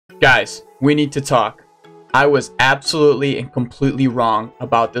Guys, we need to talk. I was absolutely and completely wrong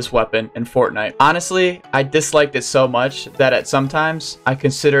about this weapon in Fortnite. Honestly, I disliked it so much that at sometimes I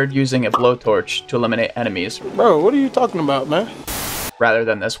considered using a blowtorch to eliminate enemies. Bro, what are you talking about, man? Rather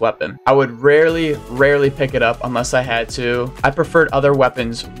than this weapon. I would rarely pick it up unless I had to. I preferred other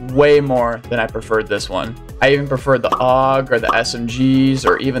weapons way more than I preferred this one. I even preferred the AUG or the SMGs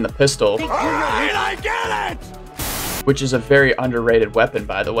or even the pistol. Alright, I get it! Which is a very underrated weapon,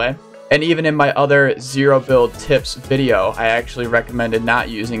 by the way. And even in my other Zero Build tips video, I actually recommended not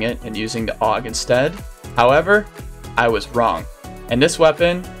using it and using the AUG instead. However, I was wrong. And this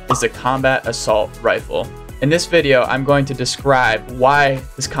weapon is a combat assault rifle. In this video, I'm going to describe why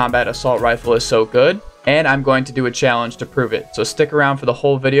this combat assault rifle is so good, and I'm going to do a challenge to prove it. So stick around for the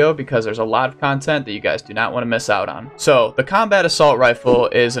whole video because there's a lot of content that you guys do not want to miss out on. So the combat assault rifle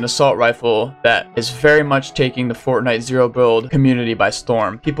is an assault rifle that is very much taking the Fortnite Zero Build community by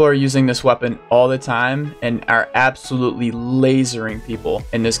storm. People are using this weapon all the time and are absolutely lasering people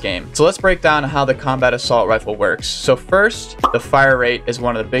in this game. So let's break down how the combat assault rifle works. So first, the fire rate is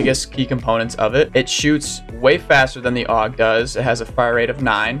one of the biggest key components of it. It shoots way faster than the AUG does. It has a fire rate of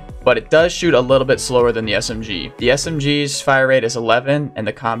 9, but it does shoot a little bit slower than the SMG. The SMG's fire rate is 11 and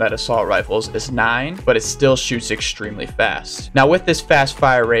the combat assault rifles is 9, but it still shoots extremely fast. Now with this fast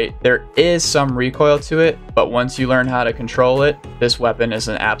fire rate, there is some recoil to it, but once you learn how to control it, this weapon is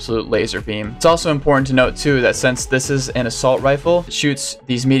an absolute laser beam. It's also important to note too that since this is an assault rifle, it shoots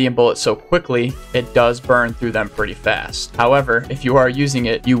these medium bullets so quickly, it does burn through them pretty fast. However, if you are using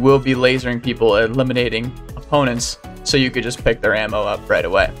it, you will be lasering people, eliminating opponents, so you could just pick their ammo up right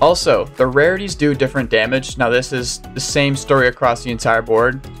away. Also, the rarities do different damage. Now this is the same story across the entire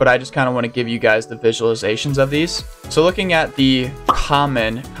board, but I just kind of want to give you guys the visualizations of these. So looking at the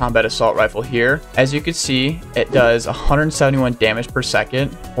common combat assault rifle here, as you can see, it does 171 damage per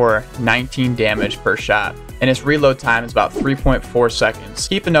second or 19 damage per shot. And its reload time is about 3.4 seconds.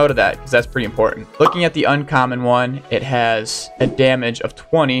 Keep a note of that because that's pretty important. Looking at the uncommon one, it has a damage of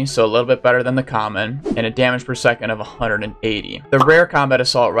 20, so a little bit better than the common, and a damage per second of 180. The rare combat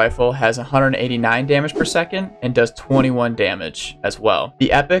assault rifle has 189 damage per second and does 21 damage as well.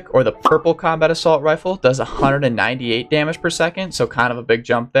 The epic or the purple combat assault rifle does 198 damage per second, so kind of a big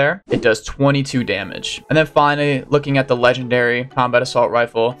jump there. It does 22 damage. And then finally, looking at the legendary combat assault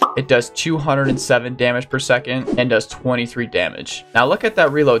rifle, it does 207 damage per second and does 23 damage. Now look at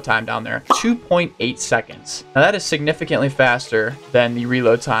that reload time down there, 2.8 seconds. Now that is significantly faster than the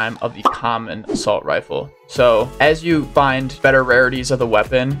reload time of the common assault rifle. So as you find better rarities of the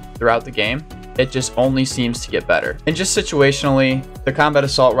weapon throughout the game, it just only seems to get better. And just situationally, the combat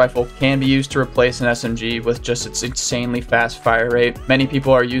assault rifle can be used to replace an SMG with just its insanely fast fire rate. Many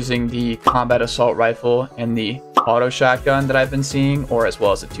people are using the combat assault rifle and the auto shotgun that I've been seeing, or as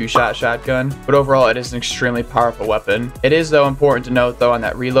well as a 2-shot shotgun. But overall, it is an extremely powerful weapon. It is, though, important to note, though, on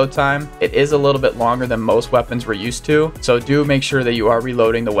that reload time, it is a little bit longer than most weapons we're used to. So do make sure that you are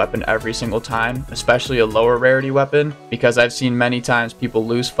reloading the weapon every single time, especially a lower rarity weapon, because I've seen many times people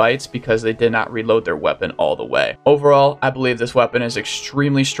lose fights because they did not reload their weapon all the way. Overall, I believe this weapon is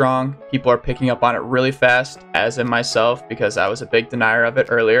extremely strong. People are picking up on it really fast, as in myself, because I was a big denier of it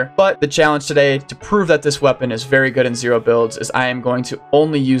earlier. But the challenge today to prove that this weapon is very good in Zero Builds is I am going to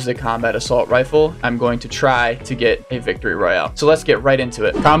only use the combat assault rifle. I'm going to try to get a victory royale. So let's get right into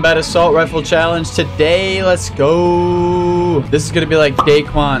it. Combat assault rifle challenge today. Let's go. This is going to be like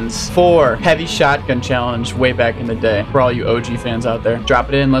Daquan's 4 heavy shotgun challenge way back in the day. For all you OG fans out there, drop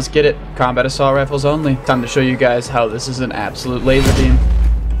it in. Let's get it. Combat assault rifles only. Time to show you guys how this is an absolute laser beam.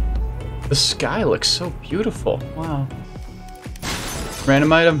 The sky looks so beautiful. Wow.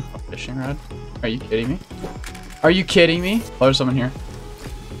 Random item. A fishing rod. Are you kidding me? Are you kidding me? Oh, there's someone here.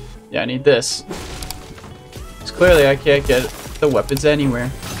 Yeah, I need this. Because clearly I can't get the weapons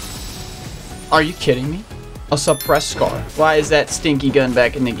anywhere. Are you kidding me? A suppressed scar. Why is that stinky gun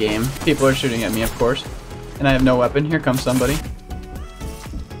back in the game? People are shooting at me, of course. And I have no weapon. Here comes somebody.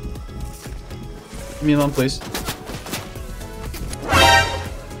 Leave me alone, please.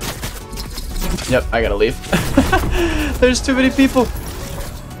 Yep, I gotta leave. There's too many people.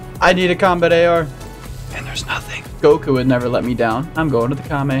 I need a combat AR. And there's nothing. Goku would never let me down. I'm going to the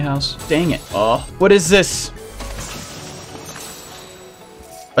Kame house. Dang it. Oh, what is this?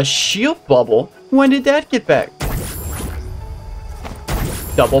 A shield bubble? When did that get back?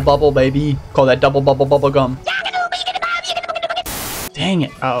 Double bubble, baby. Call that double bubble bubble gum. Dang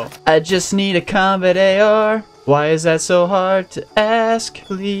it. Oh, I just need a combat AR. Why is that so hard to ask?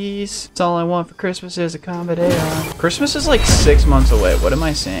 Please. That's all I want for Christmas is a combat AR. Christmas is like 6 months away. What am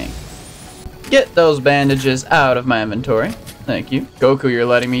I saying? Get those bandages out of my inventory. Thank you. Goku, you're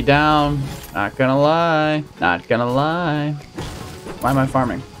letting me down. Not gonna lie. Not gonna lie. Why am I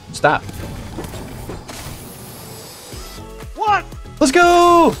farming? Stop. What? Let's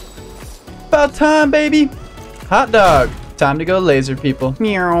go! About time, baby. Hot dog. Time to go laser, people.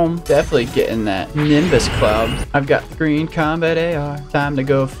 Meow. Definitely getting that Nimbus cloud. I've got the green combat AR. Time to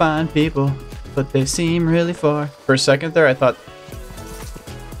go find people, but they seem really far. For a second there, I thought...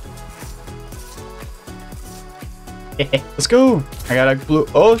 Let's go. I got a blue...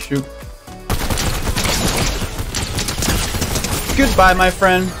 Oh, shoot. Goodbye, my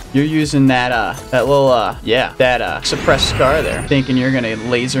friend. You're using that suppressed scar there, thinking you're gonna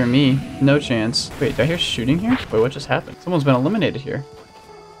laser me. No chance. Wait, do I hear shooting here? Wait, what just happened? Someone's been eliminated here.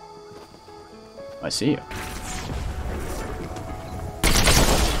 I see you.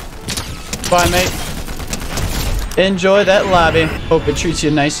 Bye, mate. Enjoy that lobby. Hope it treats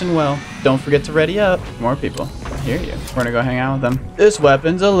you nice and well. Don't forget to ready up. More people. I hear you. We're gonna go hang out with them. This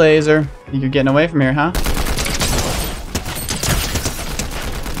weapon's a laser. Think you're getting away from here, huh?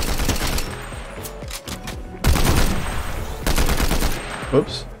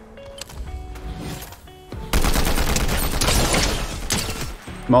 Whoops.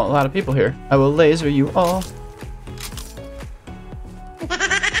 Well, a lot of people here. I will laser you all.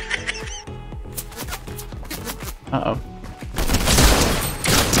 Uh-oh.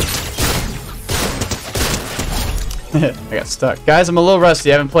 I got stuck. Guys, I'm a little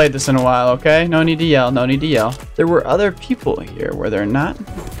rusty. I haven't played this in a while, okay? No need to yell. No need to yell. There were other people here, were there not?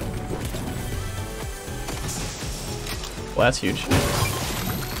 Well, that's huge.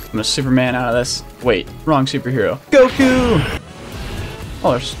 I'm gonna Superman out of this. Wait, wrong superhero. Goku!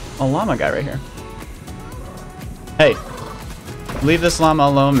 Oh, there's a llama guy right here. Hey, leave this llama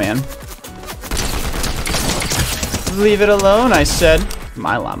alone, man. Leave it alone, I said.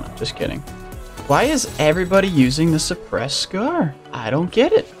 My llama, just kidding. Why is everybody using the suppressed scar? I don't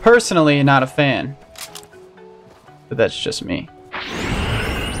get it. Personally, not a fan. But that's just me.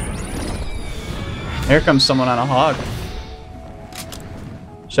 Here comes someone on a hog.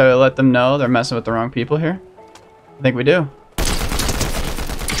 Shall we let them know they're messing with the wrong people here? I think we do.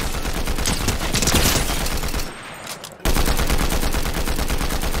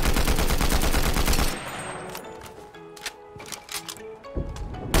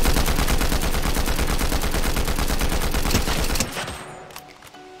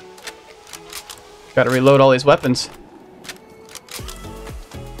 Gotta reload all these weapons.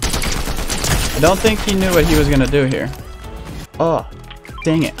 I don't think he knew what he was gonna do here. Oh.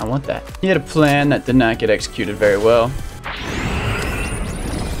 Dang it, I want that. He had a plan that did not get executed very well.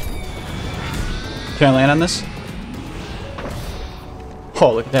 Can I land on this?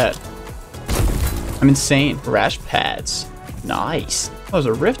 Oh, look at that. I'm insane. Rash pads. Nice. Oh, there's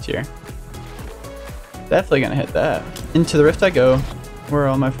a rift here. Definitely gonna hit that. Into the rift I go. Where are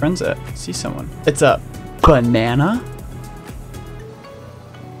all my friends at? I see someone. It's a banana?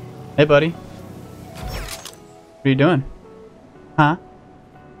 Hey, buddy. What are you doing? Huh?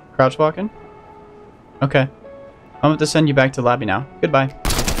 Crouch walking? Okay. I'm going to send you back to the lobby now. Goodbye.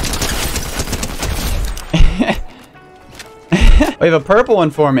 We have a purple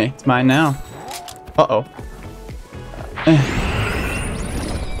one for me. It's mine now. Uh-oh.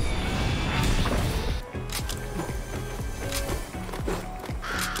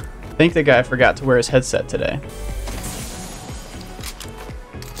 I think the guy forgot to wear his headset today.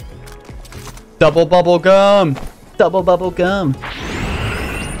 Double bubble gum! Double bubble gum!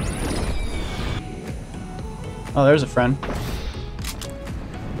 Oh, there's a friend.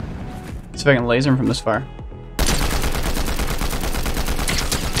 See if I can laser him from this far.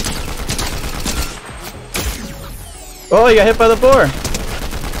 Oh, you got hit by the boar!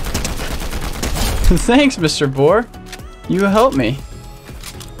 Thanks, Mr. Boar. You helped me.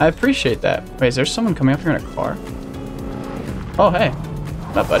 I appreciate that. Wait, is there someone coming up here in a car? Oh, hey.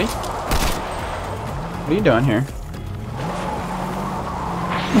 What up, buddy? What are you doing here?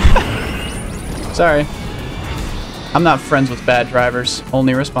 Sorry. I'm not friends with bad drivers,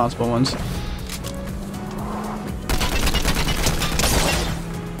 only responsible ones.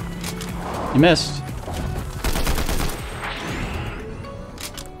 You missed.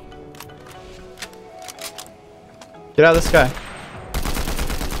 Get out of the sky.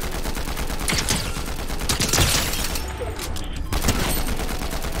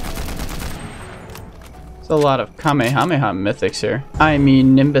 There's a lot of Kamehameha mythics here. I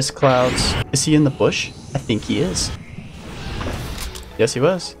mean Nimbus clouds. Is he in the bush? I think he is. Yes, he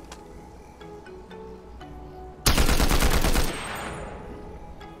was.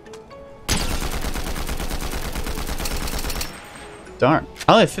 Darn.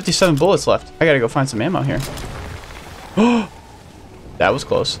 I only have 57 bullets left. I gotta go find some ammo here. That was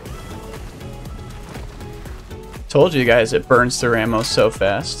close. Told you guys it burns through ammo so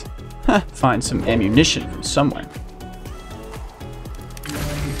fast. Find some ammunition from somewhere.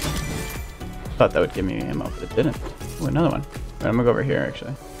 Thought that would give me ammo, but it didn't. Ooh, another one. Right, I'm gonna go over here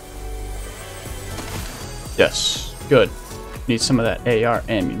actually. Yes, good. Need some of that AR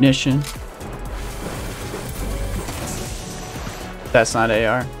ammunition. That's not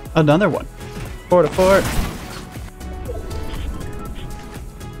AR. Another one. 4 to 4.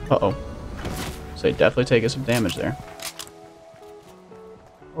 Uh-oh. So they definitely taking some damage there.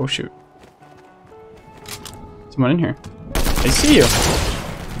 Oh shoot. Someone in here. I see you.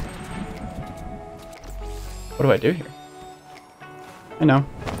 What do I do here? I know.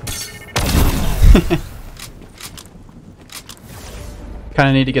 Kind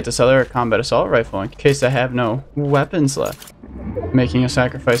of need to get this other combat assault rifle in case I have no weapons left. Making a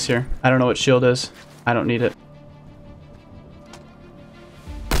sacrifice here. I don't know what shield is. I don't need it.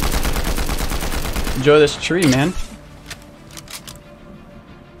 Enjoy this tree, man.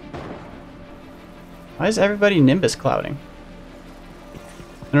 Why is everybody Nimbus clouding?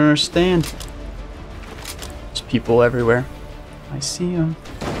 I don't understand. There's people everywhere. I see them.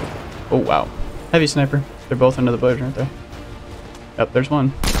 Oh, wow. Heavy sniper. They're both under the bush, aren't they? Yep, there's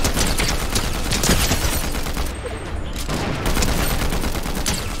one.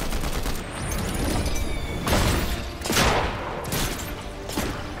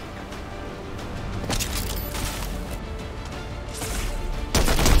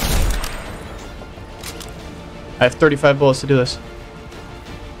 I have 35 bullets to do this.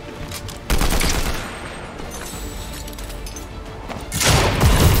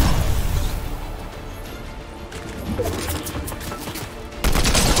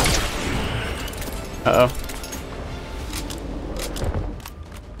 Uh-oh.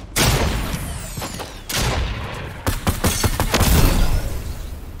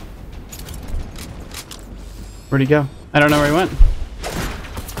 Where'd he go? I don't know where he went.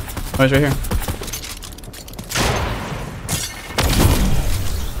 Oh, he's right here.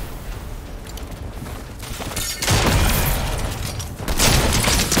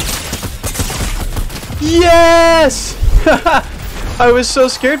 Yes! I was so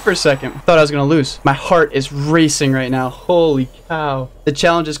scared for a second. Thought I was gonna lose. My heart is racing right now. Holy cow. The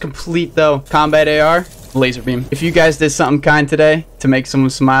challenge is complete though. Combat AR, laser beam. If you guys did something kind today to make someone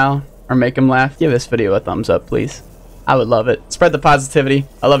smile or make them laugh, give this video a thumbs up, please. I would love it. Spread the positivity.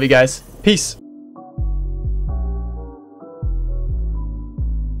 I love you guys. Peace.